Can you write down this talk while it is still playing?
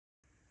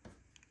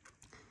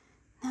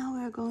Now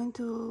we're going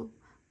to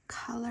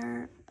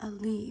color a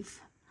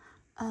leaf.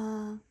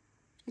 I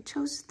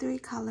chose 3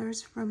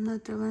 colors from the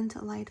Derwent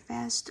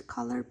Lightfast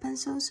colored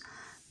pencils,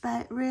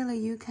 but really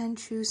you can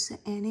choose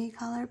any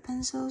color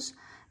pencils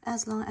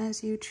as long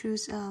as you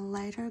choose a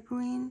lighter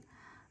green,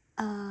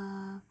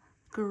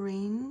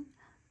 green,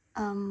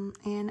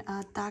 and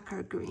a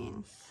darker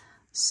green.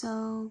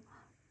 So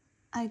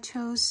I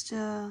chose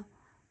the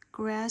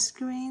grass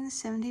green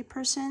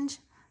 70%,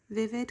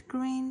 vivid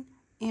green,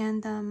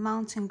 and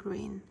mountain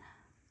green.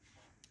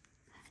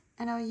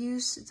 And I'll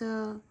use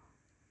the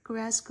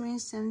grass green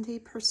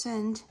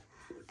 70%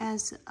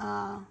 as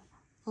a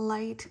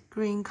light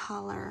green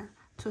color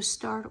to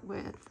start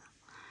with.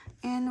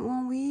 And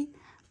when we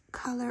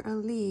color a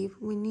leaf,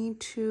 we need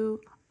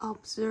to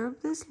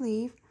observe this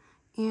leaf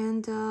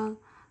and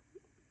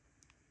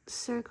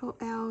circle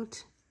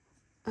out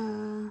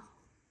a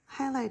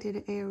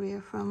highlighted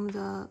area from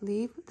the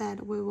leaf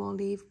that we will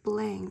leave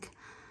blank,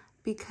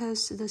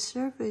 because the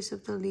surface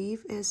of the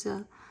leaf is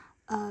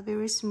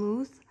very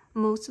smooth.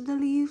 Most of the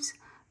leaves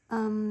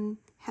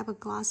have a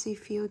glossy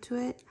feel to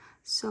it,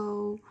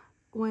 so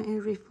when it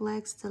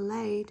reflects the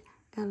light,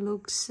 it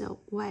looks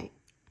white.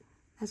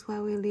 That's why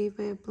we leave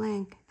it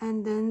blank.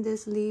 And then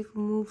this leaf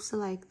moves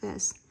like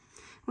this.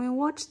 When you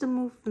watch the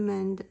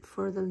movement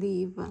for the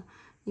leaf,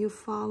 you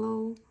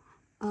follow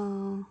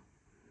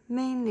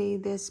mainly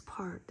this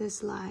part,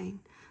 this line.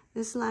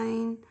 This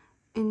line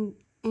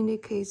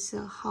indicates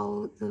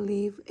how the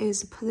leaf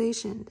is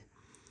positioned.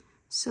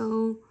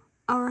 So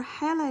our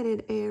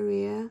highlighted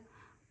area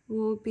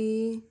will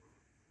be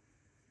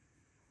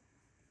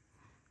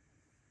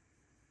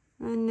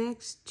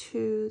next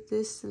to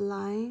this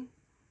line.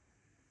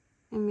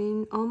 I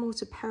mean,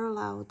 almost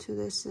parallel to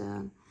this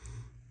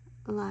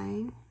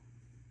line.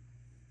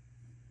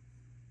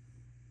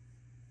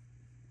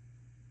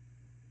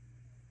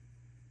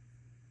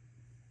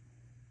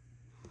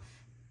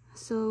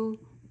 So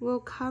we'll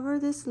cover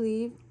this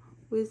leaf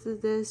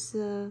with this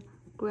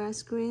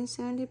grass green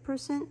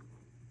 70%.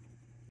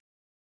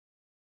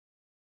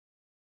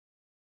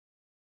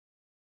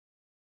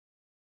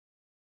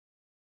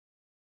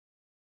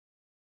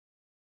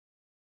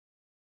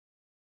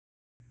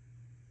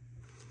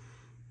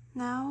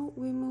 Now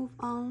we move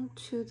on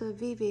to the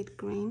vivid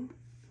green.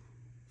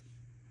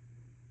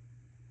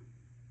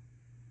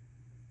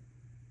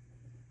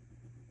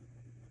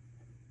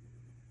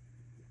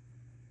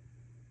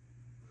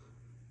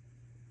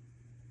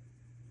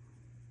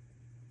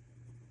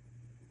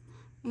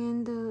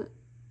 And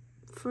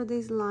for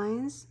these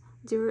lines,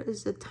 there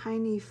is a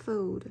tiny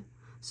fold.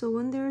 So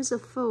when there is a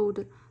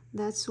fold,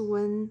 that's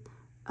when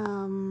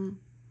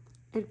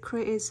it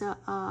creates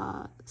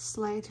a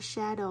slight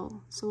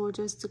shadow. So we'll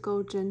just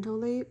go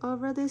gently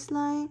over this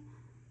line.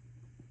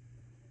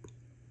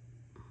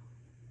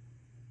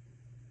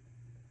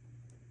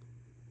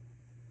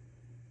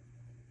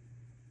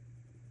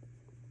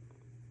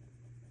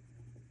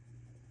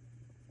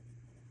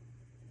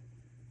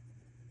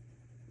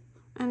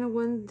 And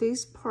when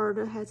this part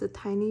has a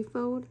tiny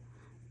fold,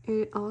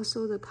 it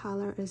also the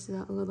color is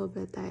a little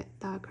bit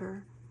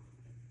darker.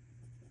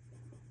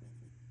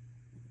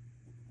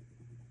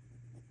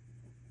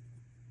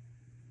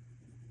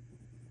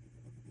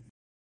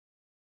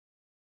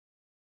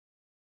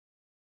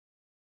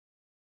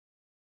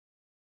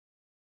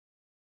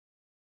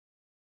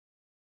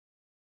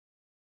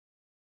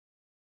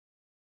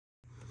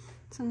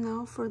 So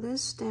now for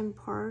this stem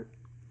part,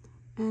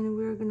 and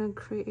we're gonna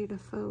create a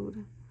fold.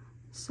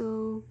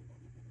 So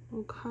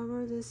we'll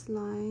cover this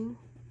line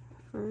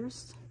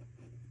first,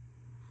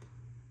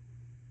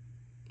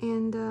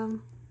 and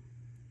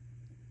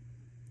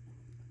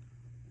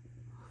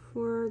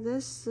for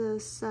this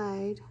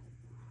side,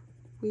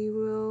 we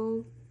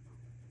will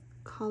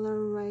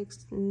color right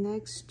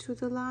next to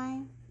the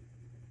line.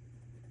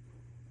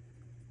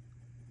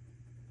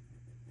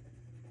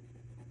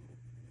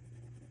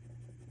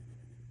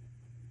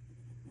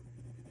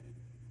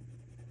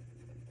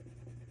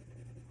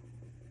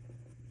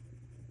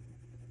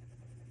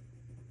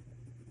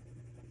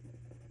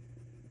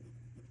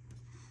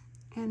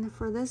 And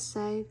for this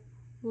side,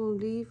 we'll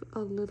leave a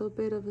little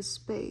bit of a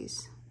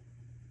space.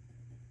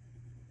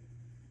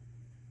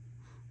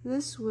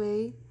 This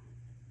way,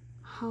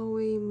 how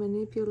we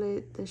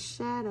manipulate the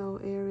shadow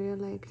area,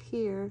 like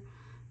here,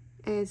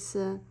 it's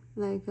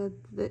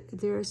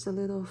there's a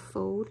little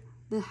fold.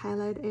 The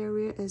highlight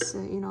area is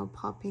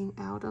popping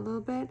out a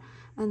little bit,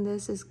 and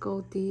this is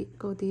go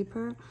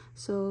deeper.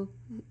 So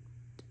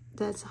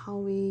that's how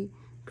we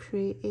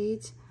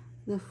create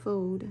the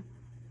fold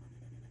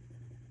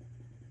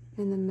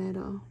in the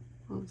middle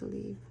of the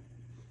leaf.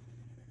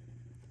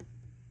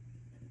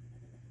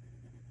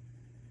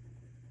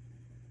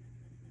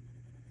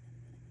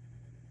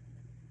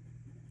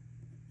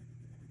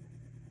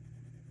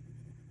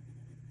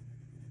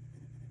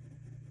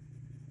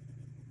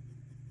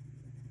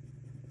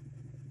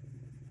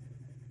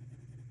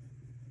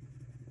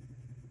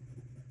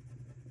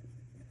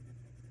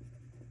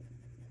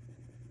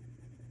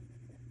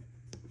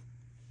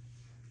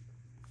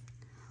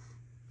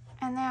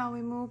 And now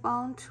we move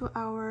on to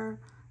our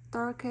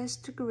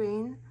darkest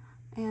green,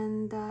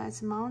 and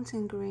it's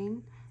mountain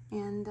green,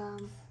 and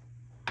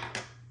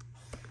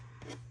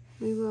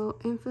we will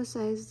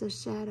emphasize the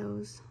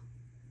shadows.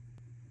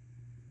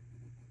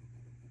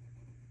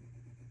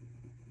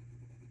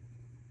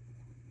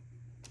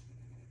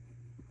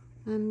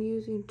 I'm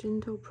using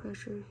gentle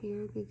pressure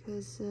here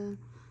because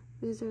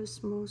these are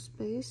small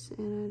space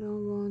and I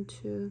don't want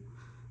to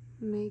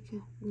make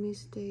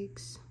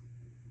mistakes.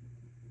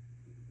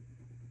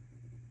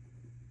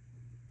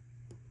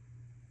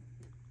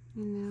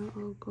 And now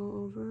I'll go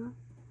over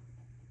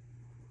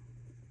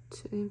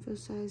to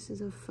emphasize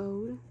the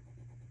fold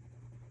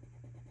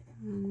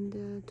and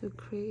to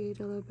create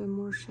a little bit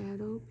more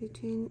shadow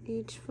between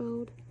each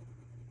fold.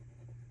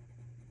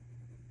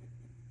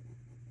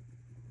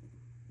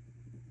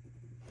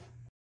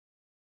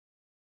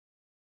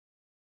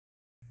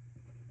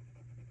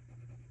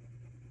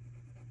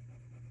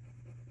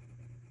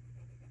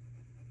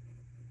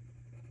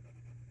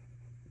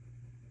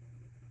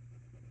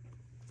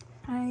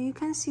 You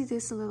can see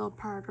this little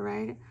part,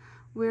 right?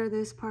 Where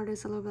this part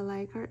is a little bit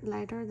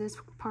lighter, this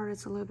part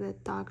is a little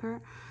bit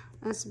darker.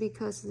 That's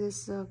because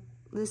this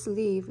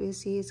leaf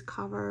is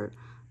covered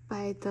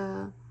by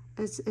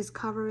it's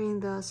covering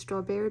the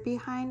strawberry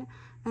behind,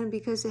 and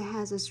because it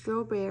has a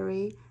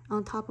strawberry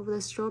on top of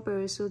the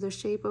strawberry, so the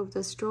shape of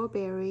the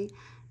strawberry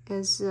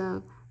is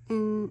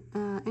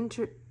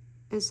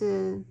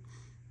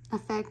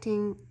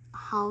affecting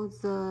how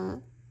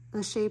the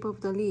shape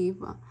of the leaf.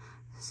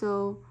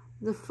 So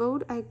the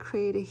fold I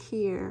created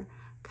here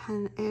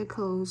kind of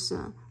echoes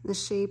the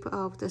shape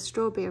of the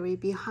strawberry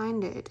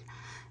behind it.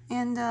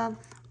 And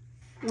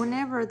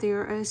whenever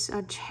there is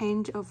a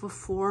change of a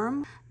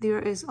form, there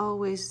is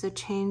always the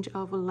change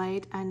of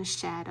light and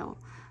shadow.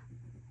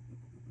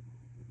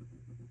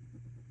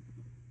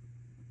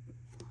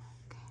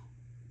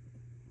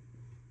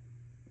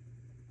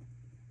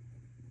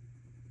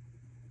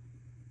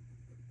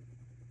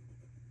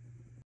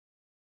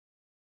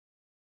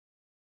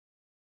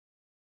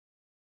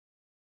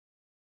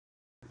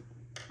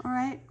 All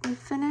right, we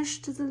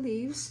finished the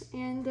leaves,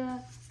 and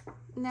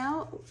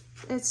now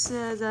it's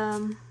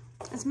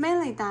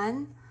mainly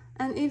done.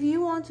 And if you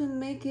want to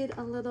make it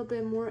a little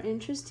bit more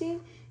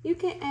interesting, you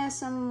can add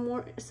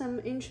some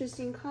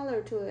interesting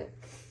color to it.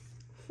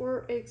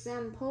 For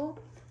example,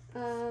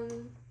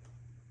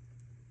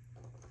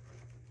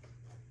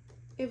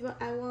 if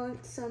I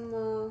want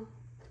some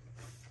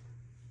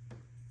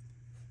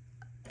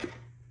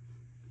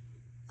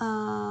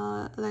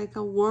like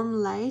a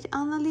warm light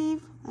on the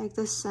leaf, like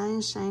the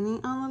sun shining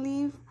on the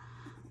leaf,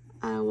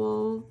 I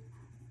will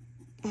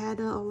add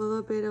a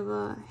little bit of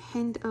a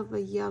hint of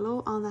a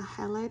yellow on the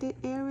highlighted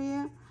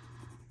area.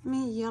 I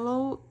mean,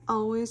 yellow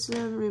always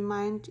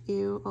remind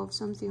you of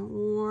something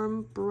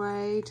warm,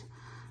 bright,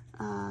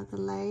 the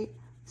light.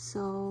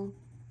 So,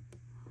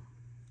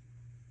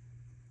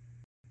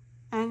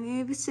 and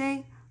if you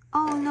say,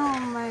 oh no,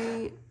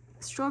 my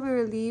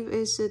strawberry leaf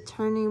is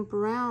turning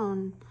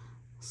brown,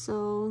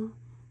 so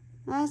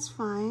that's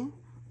fine.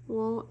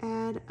 We'll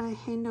add a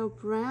hint of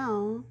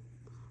brown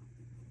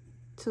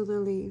to the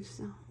leaves.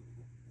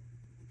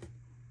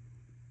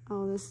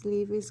 Oh, this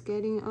leaf is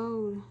getting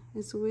old.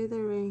 It's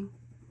withering.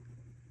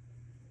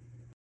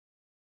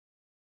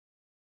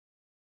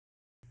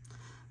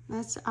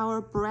 That's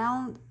our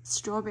brown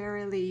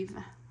strawberry leaf.